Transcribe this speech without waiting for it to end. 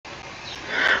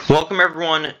Welcome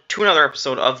everyone to another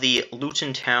episode of the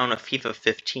Luton Town FIFA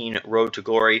 15 Road to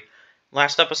Glory.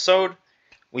 Last episode,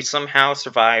 we somehow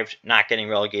survived not getting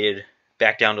relegated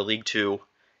back down to League 2,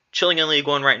 chilling in League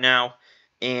 1 right now,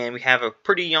 and we have a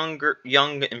pretty young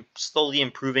and slowly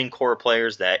improving core of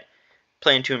players that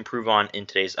plan to improve on in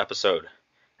today's episode.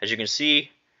 As you can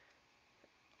see,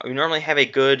 we normally have a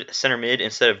good center mid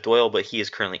instead of Doyle, but he is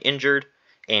currently injured,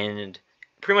 and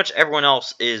pretty much everyone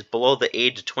else is below the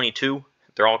age of 22.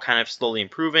 They're all kind of slowly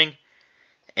improving,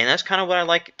 and that's kind of what I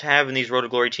like to have in these Road to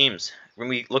Glory teams. We're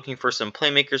going to be looking for some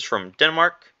playmakers from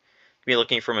Denmark, we're going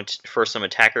to be looking for some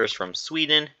attackers from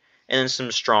Sweden, and then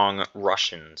some strong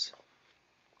Russians.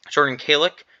 Jordan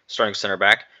Kalick, starting center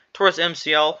back, towards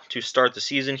MCL to start the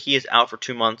season. He is out for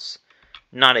 2 months.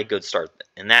 Not a good start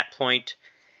in that point.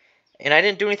 And I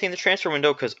didn't do anything in the transfer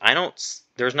window because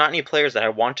there's not any players that I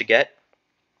want to get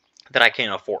that I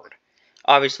can't afford.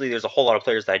 Obviously, there's a whole lot of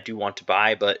players that I do want to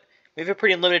buy, but we have a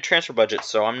pretty limited transfer budget,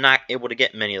 so I'm not able to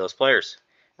get many of those players.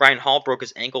 Ryan Hall broke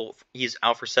his ankle. He's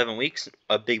out for 7 weeks,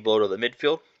 a big blow to the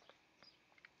midfield.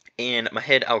 And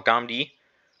Mahed Al-Ghamdi,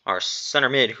 our center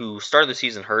mid, who started the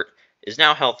season hurt, is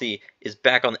now healthy, is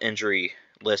back on the injury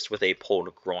list with a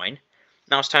pulled groin.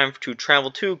 Now it's time to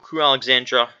travel to Crewe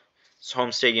Alexandria's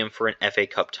home stadium for an FA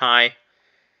Cup tie.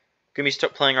 Going to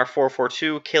be playing our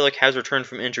 4-4-2. Kalick has returned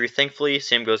from injury, thankfully.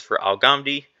 Same goes for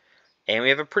Al-Ghamdi. And we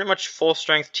have a pretty much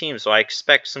full-strength team, so I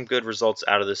expect some good results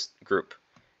out of this group.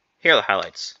 Here are the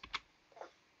highlights.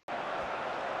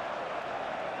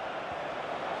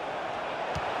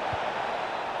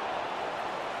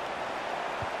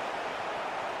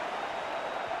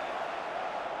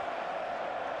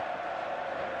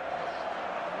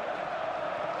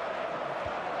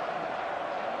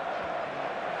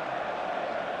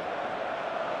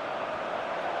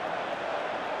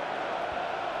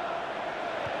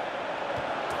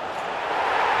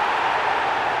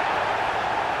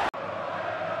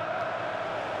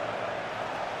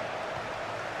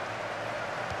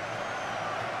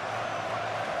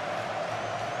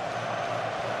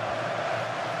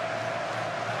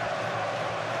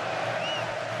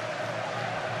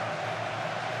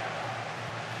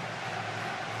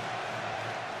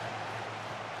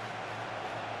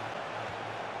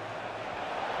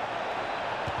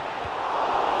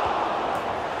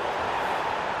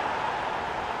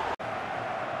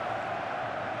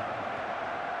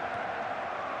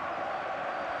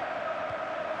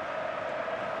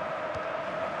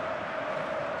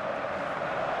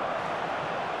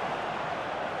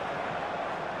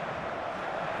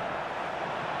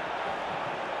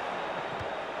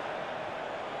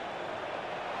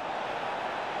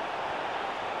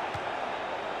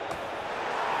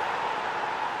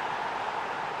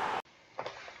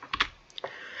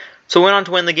 So we went on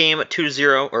to win the game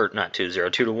 2-0, or not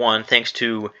 2-0, 2-1, thanks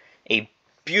to a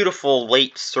beautiful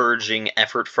late surging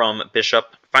effort from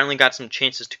Bishop. Finally got some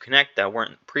chances to connect that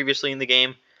weren't previously in the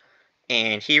game,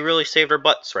 and he really saved our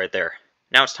butts right there.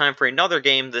 Now it's time for another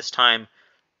game. This time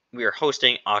we are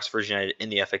hosting Oxford United in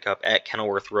the FA Cup at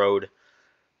Kenilworth Road.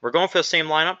 We're going for the same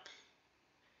lineup.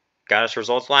 Got us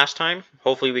results last time.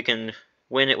 Hopefully we can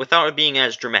win it without it being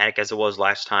as dramatic as it was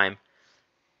last time.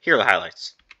 Here are the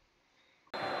highlights.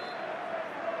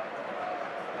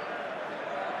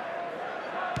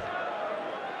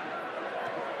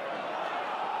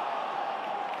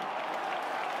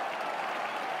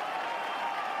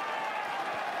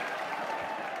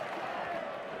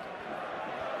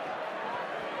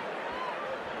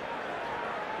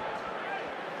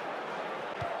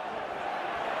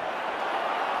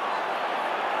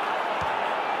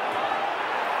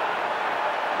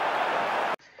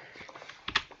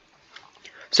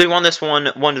 So we won this one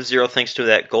 1-0 thanks to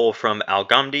that goal from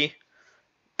Al-Ghamdi.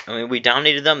 I mean, we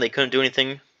dominated them. They couldn't do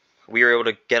anything. We were able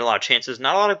to get a lot of chances.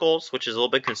 Not a lot of goals, which is a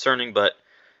little bit concerning, but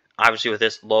obviously with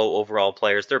this low overall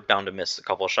players, they're bound to miss a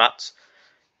couple of shots.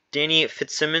 Danny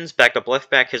Fitzsimmons, backup left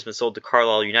back, has been sold to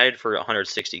Carlisle United for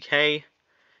 160k.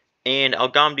 And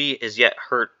Al-Ghamdi is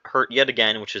hurt yet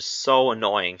again, which is so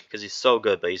annoying because he's so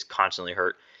good, but he's constantly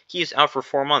hurt. He's out for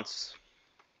 4 months.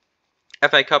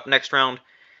 FA Cup next round.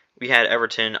 We had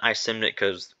Everton. I simmed it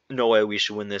because no way we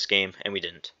should win this game, and we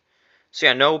didn't. So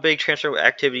yeah, no big transfer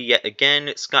activity yet again.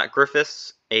 Scott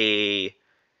Griffiths,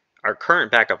 our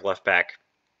current backup left back,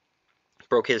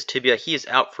 broke his tibia. He is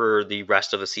out for the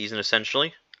rest of the season,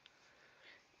 essentially.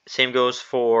 Same goes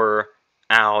for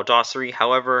Al Dossary.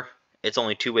 However, it's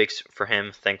only 2 weeks for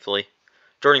him, thankfully.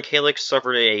 Jordan Kalick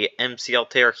suffered a MCL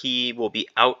tear. He will be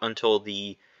out until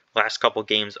the last couple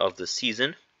games of the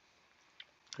season.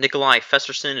 Nikolai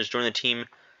Festerson is joining the team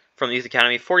from the Youth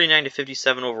Academy. 49 to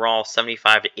 57 overall,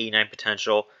 75 to 89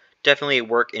 potential. definitely a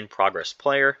work in progress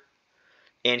player.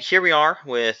 And here we are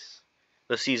with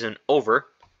the season over.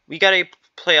 We got a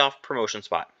playoff promotion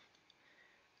spot.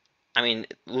 I mean,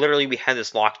 literally we had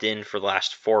this locked in for the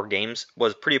last 4 games. It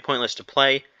was pretty pointless to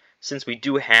play since we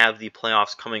do have the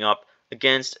playoffs coming up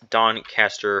against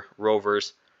Doncaster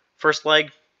Rovers. First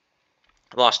leg,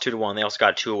 lost 2-1. They also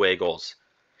got 2 away goals.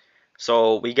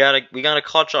 So we gotta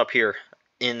clutch up here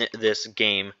in this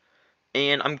game.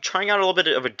 And I'm trying out a little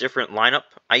bit of a different lineup.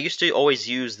 I used to always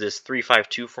use this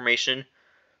 3-5-2 formation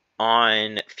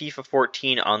on FIFA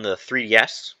 14 on the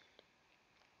 3DS.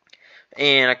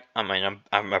 And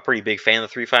I'm a pretty big fan of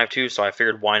the 3-5-2, so I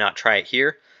figured why not try it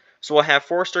here. So we'll have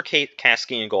Forrester,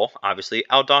 Kasky in goal, obviously.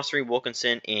 Aldossery,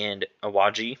 Wilkinson, and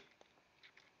Awaji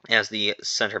as the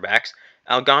center backs.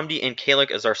 Algamdi and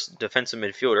Kalik as our defensive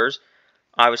midfielders.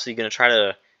 Obviously going to try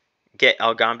to get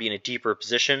Algamdi in a deeper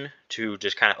position to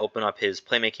just kind of open up his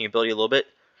playmaking ability a little bit.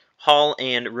 Hall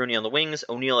and Rooney on the wings.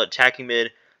 O'Neill at attacking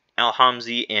mid.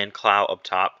 Al-Hamzi and Clow up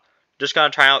top. Just got to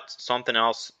try out something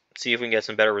else, see if we can get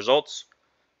some better results.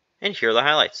 And here are the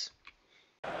highlights.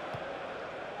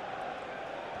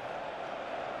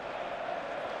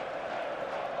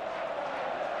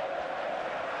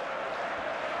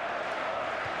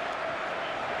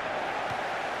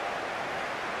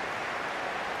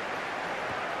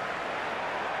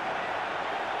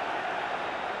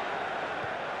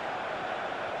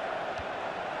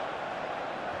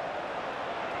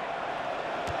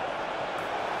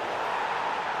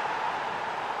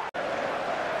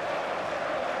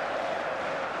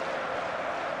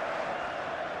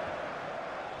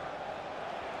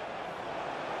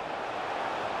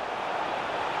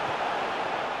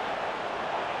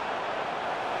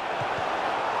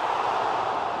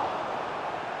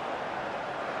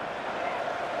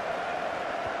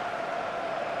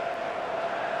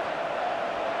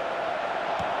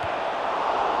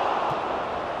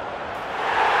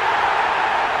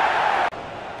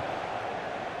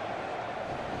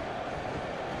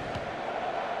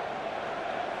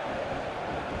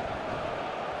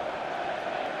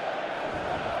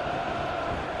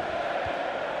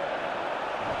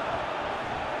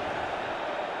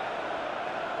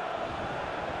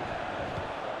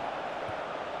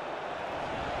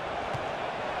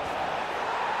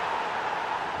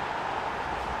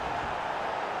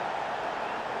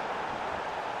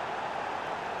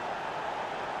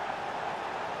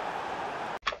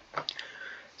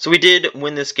 So we did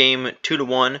win this game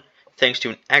 2-1 thanks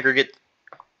to an aggregate.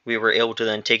 We were able to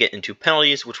then take it into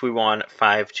penalties, which we won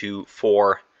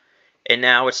 5-4. And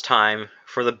now it's time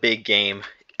for the big game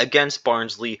against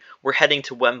Barnsley. We're heading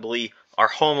to Wembley, our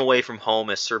home away from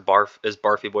home, as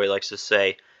Barfy Boy likes to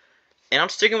say. And I'm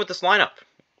sticking with this lineup.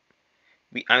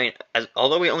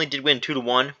 Although we only did win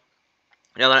 2-1,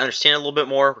 now that I understand it a little bit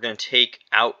more, we're going to take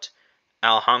out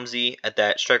Al-Hamzi at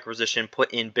that striker position,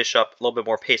 put in Bishop, a little bit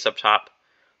more pace up top.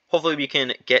 Hopefully we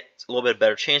can get a little bit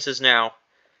better chances now.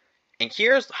 And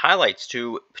here's the highlights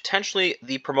to potentially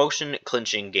the promotion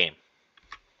clinching game.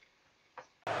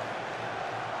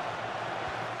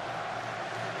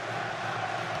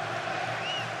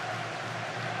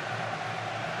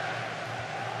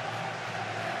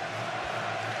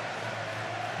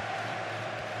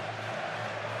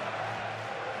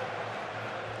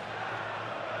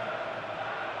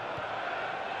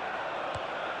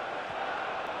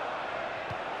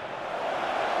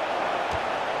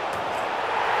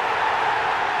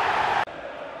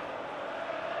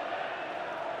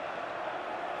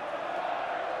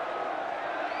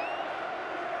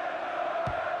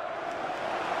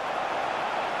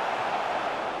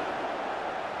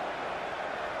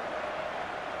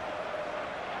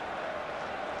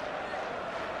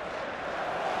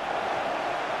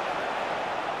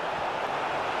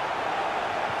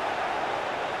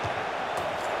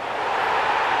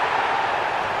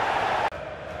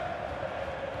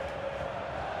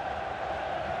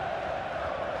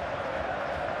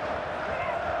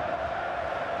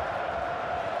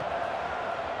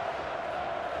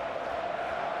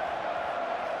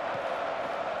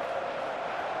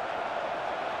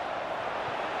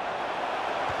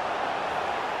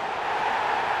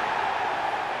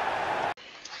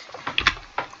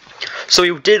 So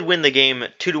we did win the game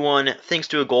 2-1 thanks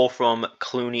to a goal from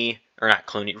Rooney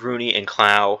and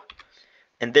Clow.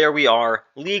 And there we are,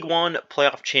 League One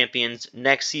playoff champions.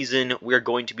 Next season, we're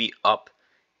going to be up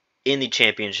in the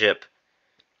championship.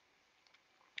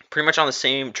 Pretty much on the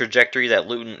same trajectory that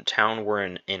Luton Town were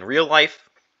in real life,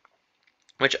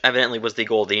 which evidently was the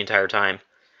goal the entire time.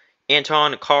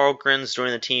 Anton Karlgren's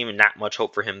joining the team, not much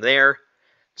hope for him there.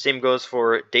 Same goes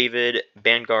for David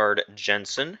Vanguard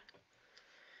Jensen.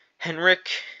 Henrik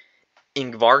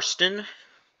Ingvarsson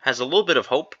has a little bit of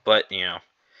hope, but,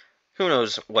 who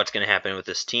knows what's going to happen with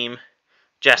this team.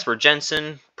 Jasper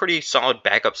Jensen, pretty solid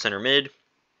backup center mid.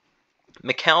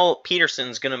 Mikkel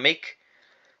Peterson's going to make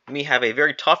me have a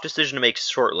very tough decision to make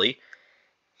shortly,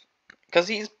 because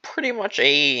he's pretty much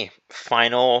a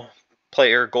final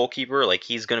player goalkeeper. Like,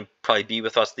 he's going to probably be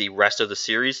with us the rest of the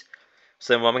series.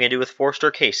 So then what am I going to do with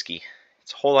Forster Kasky?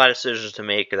 It's a whole lot of decisions to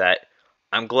make that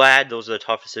I'm glad those are the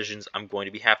tough decisions I'm going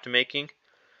to be have to making.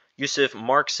 Yusuf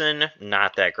Markson,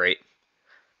 not that great.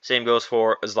 Same goes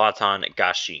for Zlatan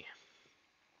Gashi.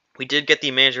 We did get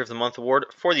the Manager of the Month award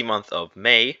for the month of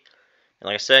May. And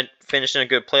like I said, finished in a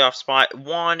good playoff spot.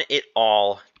 Won it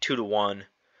all 2-1.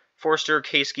 Forster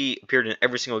Kasky appeared in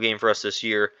every single game for us this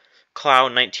year.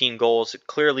 Cloud, 19 goals.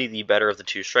 Clearly the better of the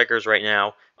two strikers right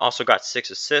now. Also got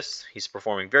 6 assists. He's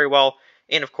performing very well.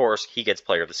 And of course, he gets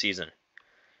Player of the Season.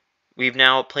 We've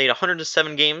now played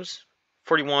 107 games.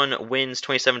 41 wins,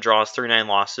 27 draws, 39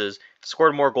 losses.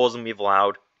 Scored more goals than we've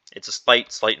allowed. It's a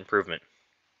slight improvement.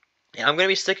 And I'm going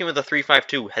to be sticking with the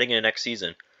 3-5-2 heading into next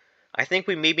season. I think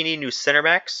we maybe need new center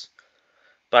backs,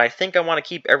 but I think I want to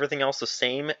keep everything else the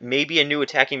same. Maybe a new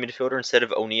attacking midfielder instead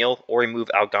of O'Neal, or we move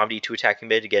Al-Ghamdi to attacking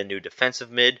mid to get a new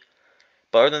defensive mid.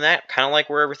 But other than that, kind of like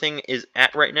where everything is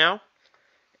at right now.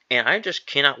 And I just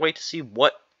cannot wait to see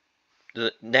what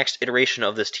the next iteration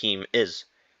of this team is.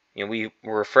 We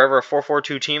were forever a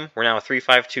 4-4-2 team. We're now a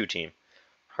 3-5-2 team.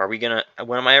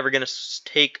 When am I ever gonna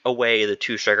take away the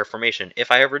two-striker formation?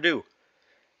 If I ever do.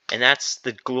 And that's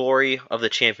the glory of the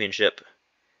championship.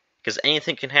 Because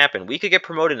anything can happen. We could get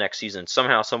promoted next season,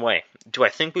 somehow, some way. Do I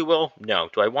think we will? No.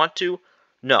 Do I want to?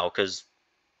 No, because,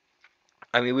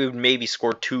 we would maybe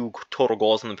score 2 total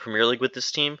goals in the Premier League with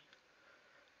this team.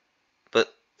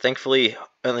 But thankfully,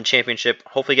 in the championship,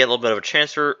 hopefully get a little bit of a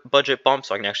transfer budget bump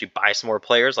so I can actually buy some more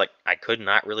players. Like, I could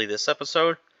not really this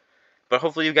episode. But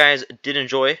hopefully you guys did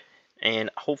enjoy, and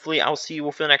hopefully I'll see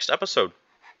you for the next episode.